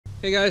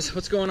Hey guys,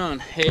 what's going on?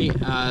 Hey,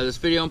 this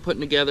video I'm putting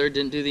together,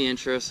 didn't do the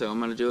intro, so I'm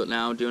going to do it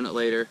now, doing it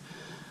later.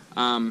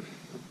 In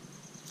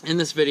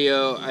this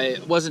video, I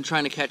wasn't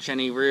trying to catch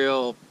any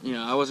real,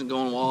 I wasn't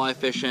going walleye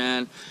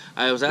fishing.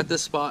 I was at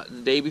this spot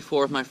the day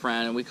before with my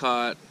friend, and we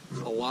caught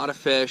a lot of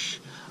fish.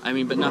 I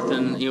mean, but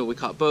nothing, we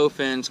caught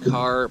bowfins,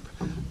 carp,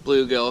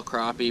 bluegill,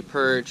 crappie,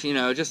 perch,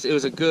 it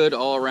was a good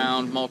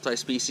all-around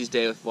multi-species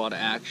day with a lot of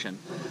action.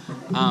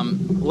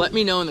 Let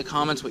me know in the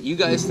comments what you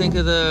guys think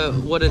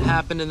of what had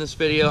happened in this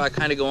video. I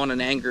kind of go on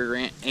an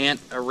angry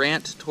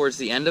rant towards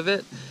the end of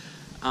it.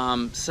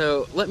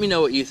 So let me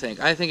know what you think.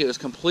 I think it was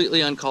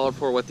completely uncalled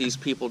for what these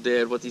people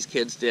did, what these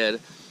kids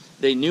did.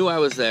 They knew I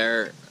was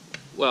there.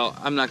 Well,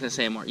 I'm not going to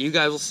say more. You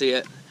guys will see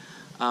it.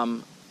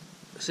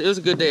 So it was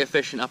a good day of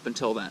fishing up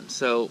until then.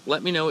 So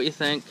let me know what you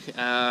think.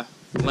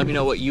 Let me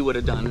know what you would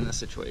have done in this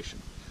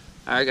situation.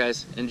 Alright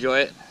guys,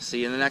 enjoy it.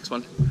 See you in the next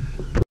one.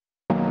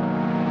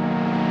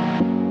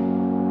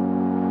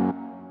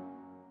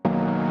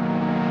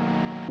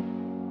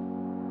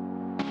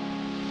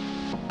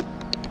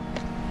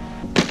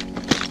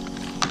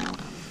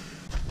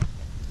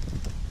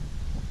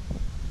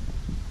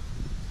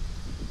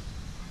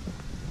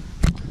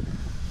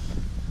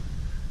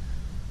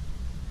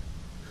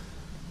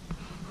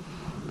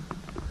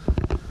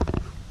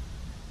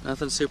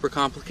 Nothing super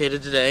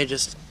complicated today,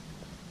 just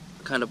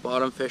kind of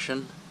bottom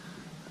fishing.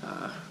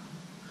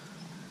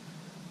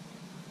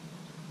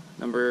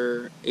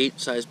 Number 8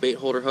 size bait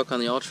holder hook on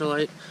the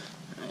ultralight,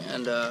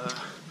 and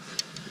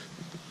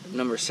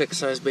number 6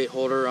 size bait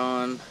holder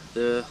on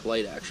the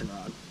light action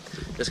rod.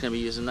 Just going to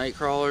be using night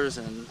crawlers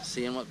and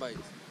seeing what bites.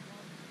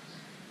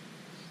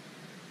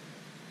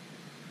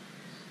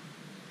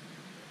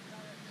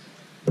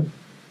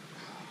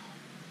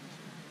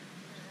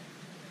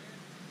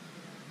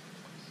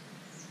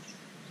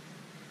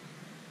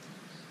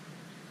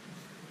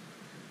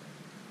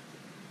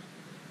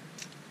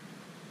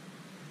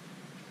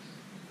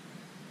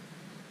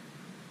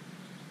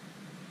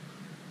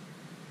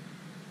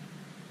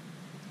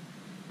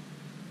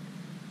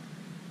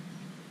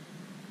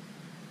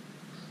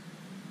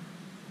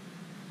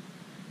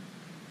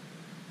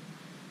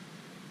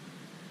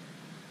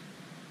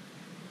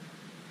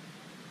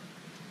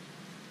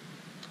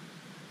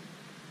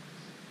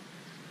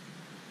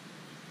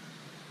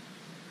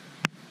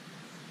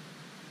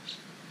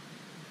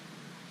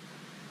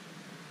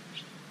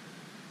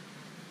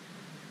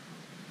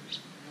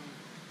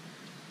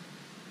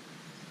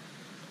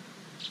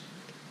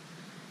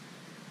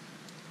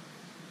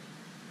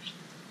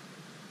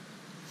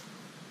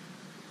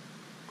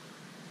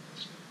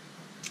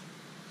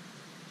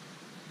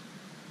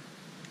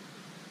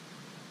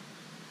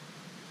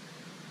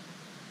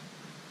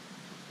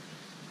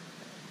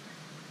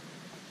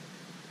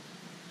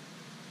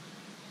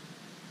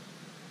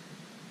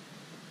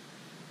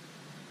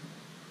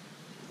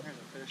 There's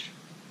a fish.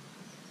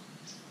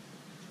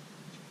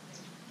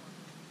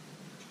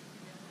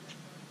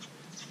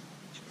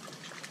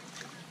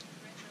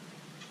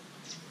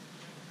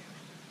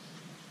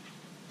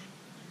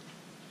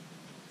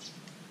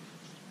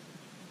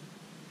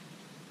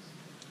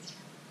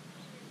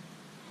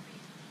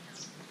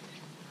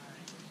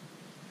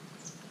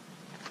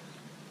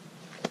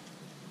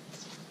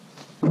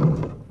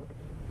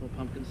 Little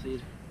pumpkin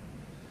seed.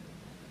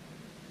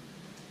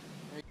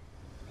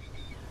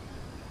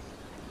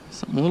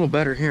 Something a little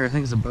better here. I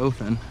think it's a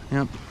bowfin.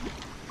 Yep.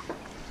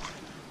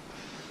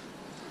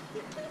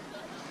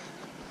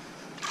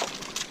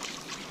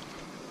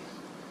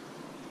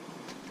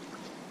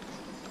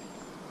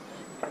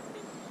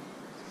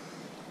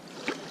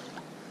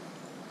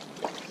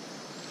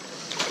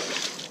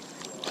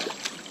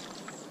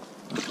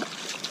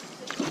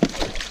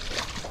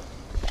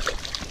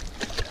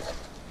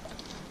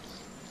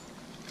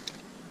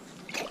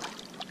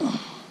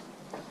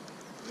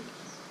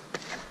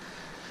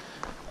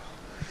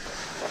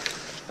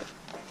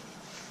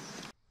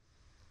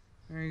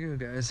 There you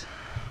go, guys.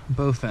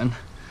 Bowfin.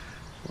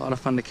 A lot of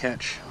fun to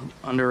catch.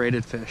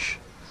 Underrated fish.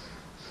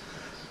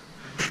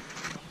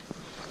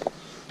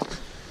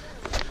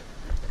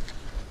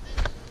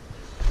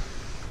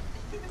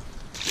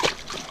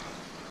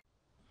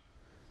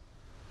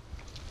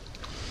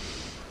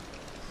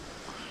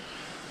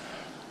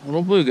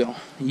 Little bluegill.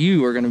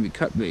 You are going to be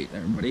cut bait,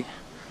 everybody.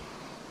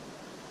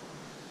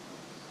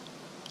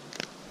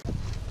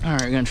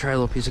 Alright, going to try a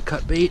little piece of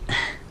cut bait.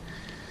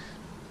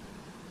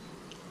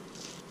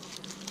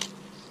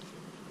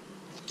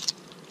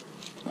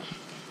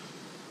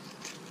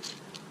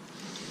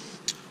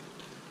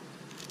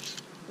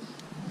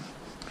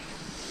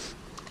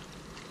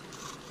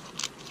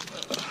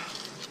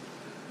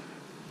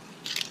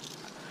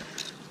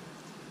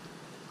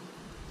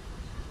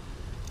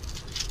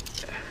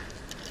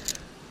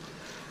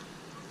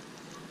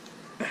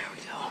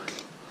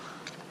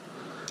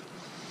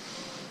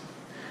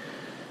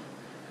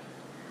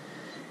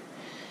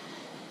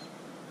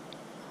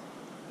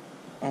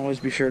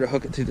 Always be sure to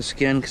hook it through the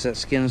skin, because that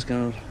skin is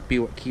going to be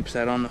what keeps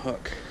that on the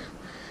hook.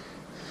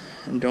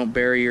 And don't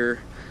bury your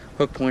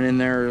hook point in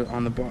there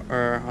on the bar,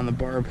 or on the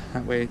barb.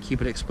 That way,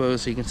 keep it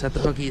exposed so you can set the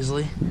hook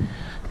easily.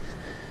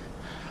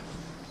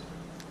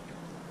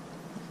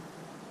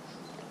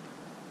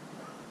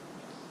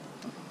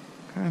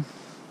 Okay.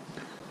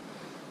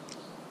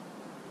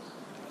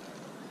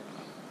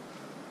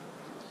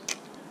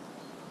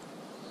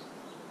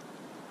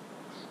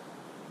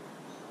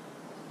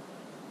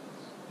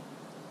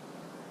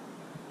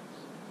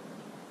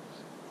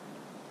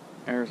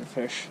 There's a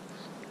fish.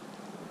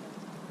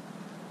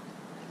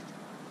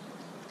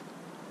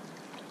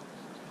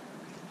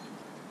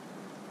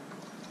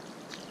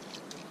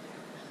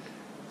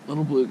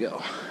 Little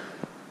bluegill.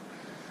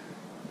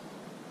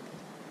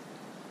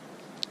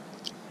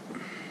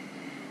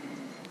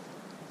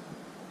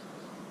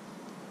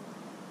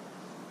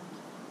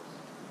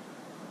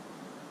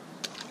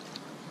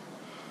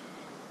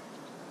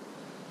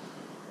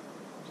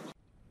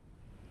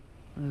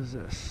 What is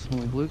this?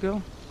 Little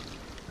bluegill?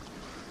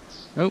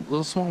 Nope,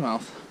 little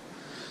smallmouth.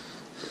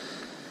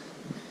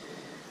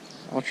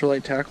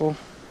 Ultralight tackle,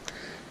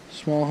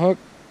 small hook.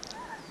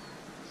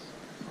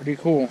 Pretty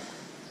cool.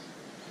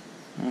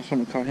 That's when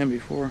we caught him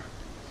before.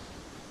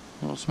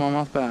 Little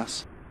smallmouth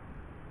bass.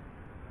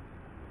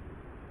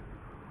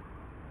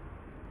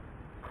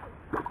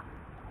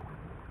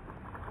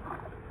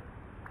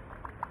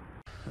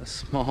 The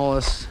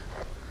smallest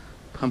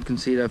pumpkin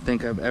seed I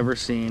think I've ever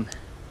seen.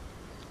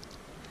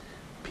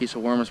 Piece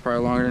of worm is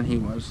probably longer than he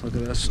was. Look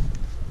at this.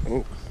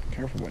 Oh,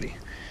 careful, buddy.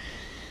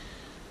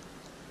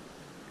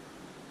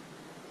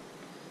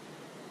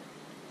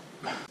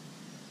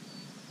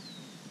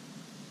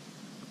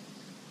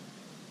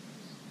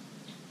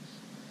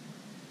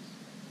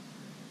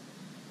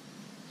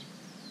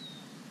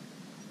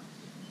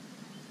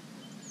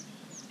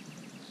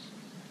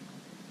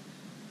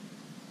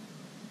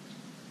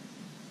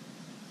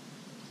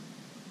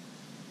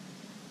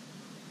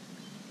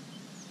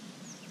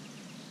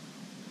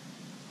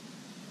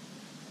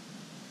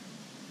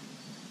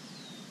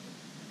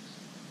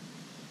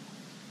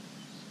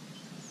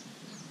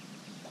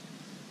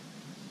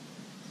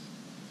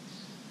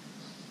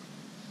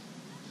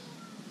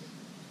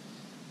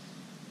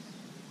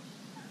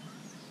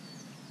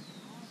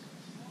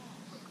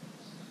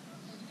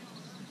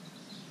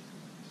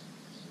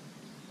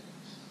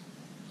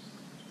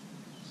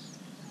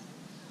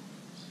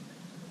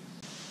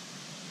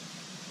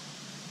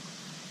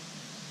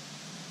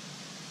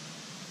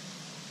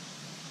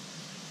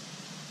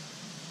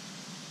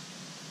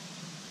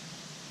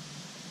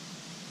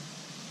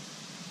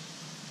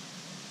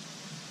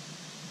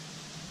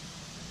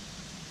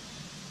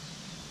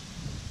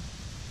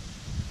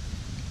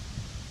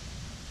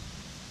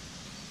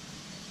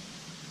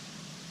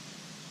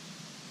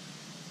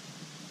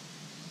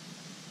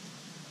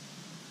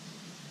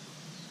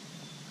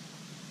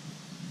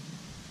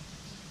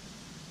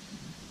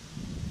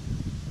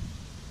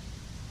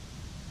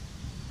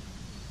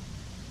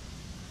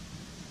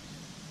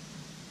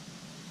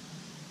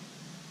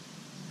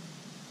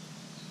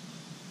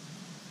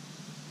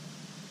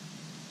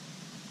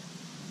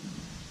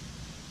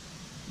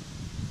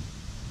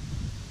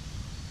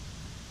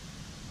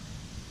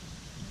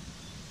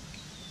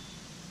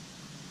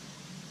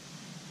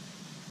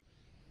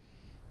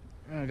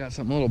 I got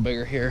something a little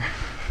bigger here.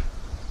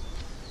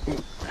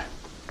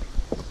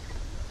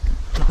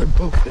 Another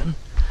bowfin.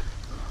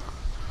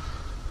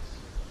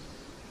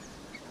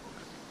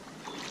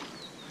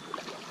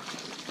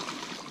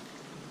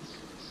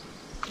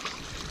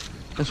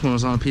 This one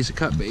was on a piece of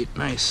cut bait.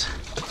 Nice.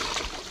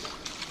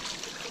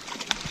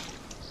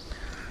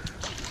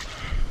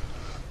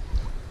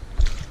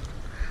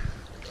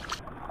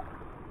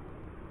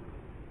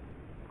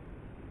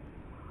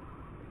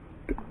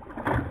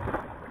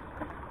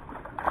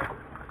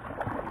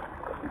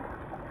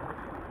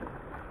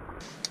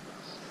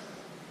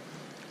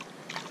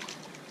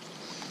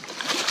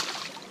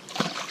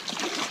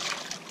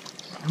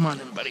 Come on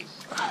in, buddy.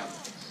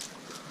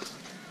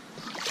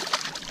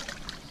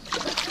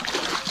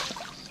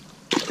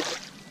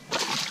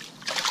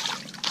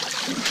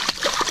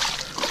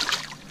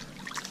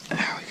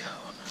 There we go.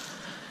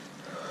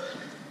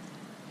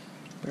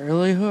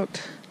 Barely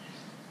hooked.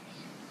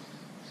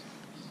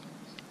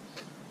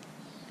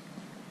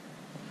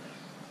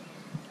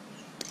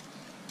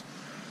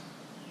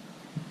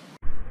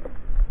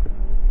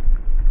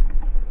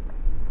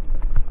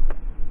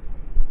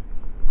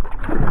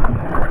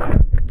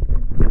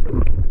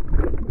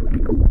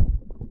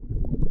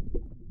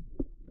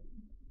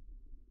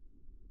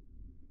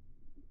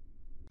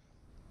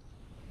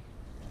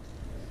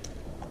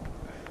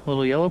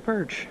 Little yellow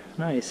perch.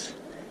 Nice.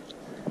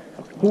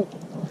 Ooh.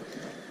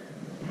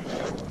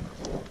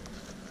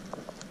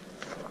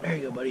 There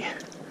you go, buddy.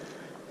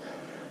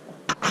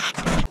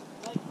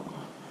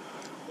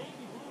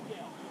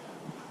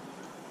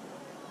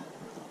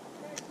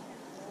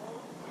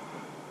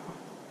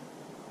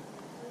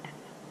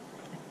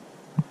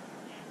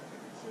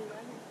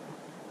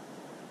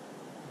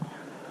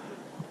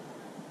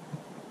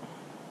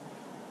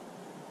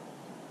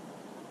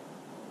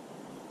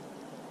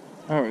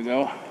 There we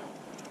go.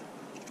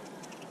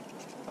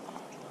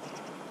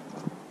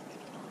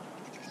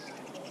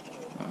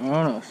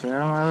 Stay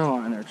out of my other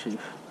line there,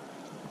 Chief.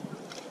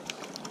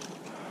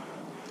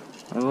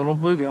 A little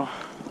bluegill.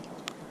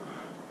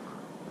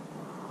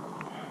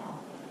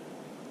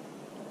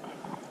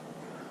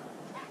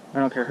 I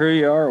don't care who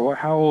you are or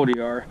how old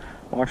you are,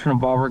 watching a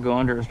bobber go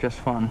under is just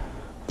fun.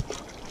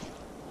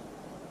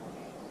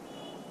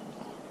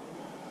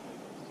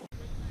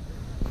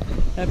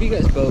 Now if you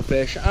guys bow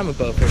fish, I'm a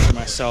bow fisher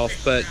myself,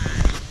 but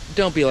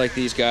don't be like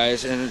these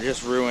guys and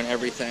just ruin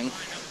everything.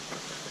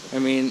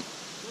 I mean,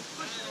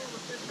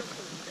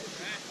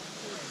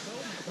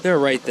 they're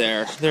right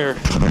there. They're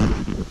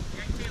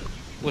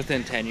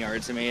within 10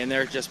 yards of me and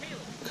they're just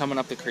coming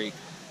up the creek.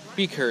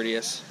 Be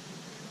courteous.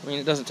 I mean,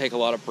 it doesn't take a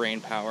lot of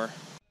brain power.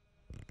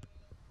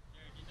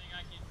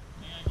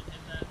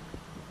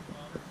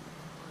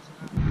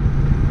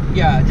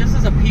 Yeah, just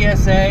as a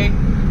PSA,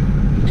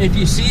 if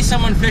you see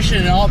someone fishing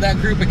and all that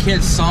group of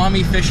kids saw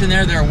me fishing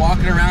there, they were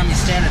walking around me,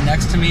 standing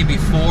next to me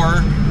before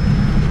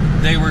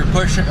they were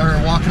pushing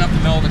or walking up the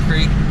middle of the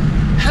creek,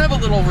 have a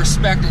little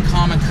respect and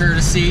common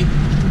courtesy.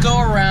 Go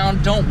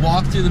around, don't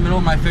walk through the middle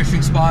of my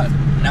fishing spot.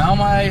 Now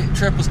my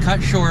trip was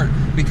cut short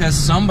because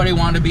somebody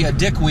wanted to be a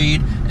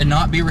dickweed and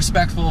not be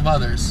respectful of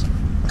others.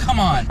 Come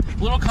on,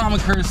 a little common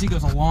courtesy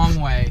goes a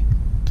long way.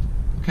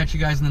 Catch you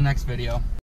guys in the next video.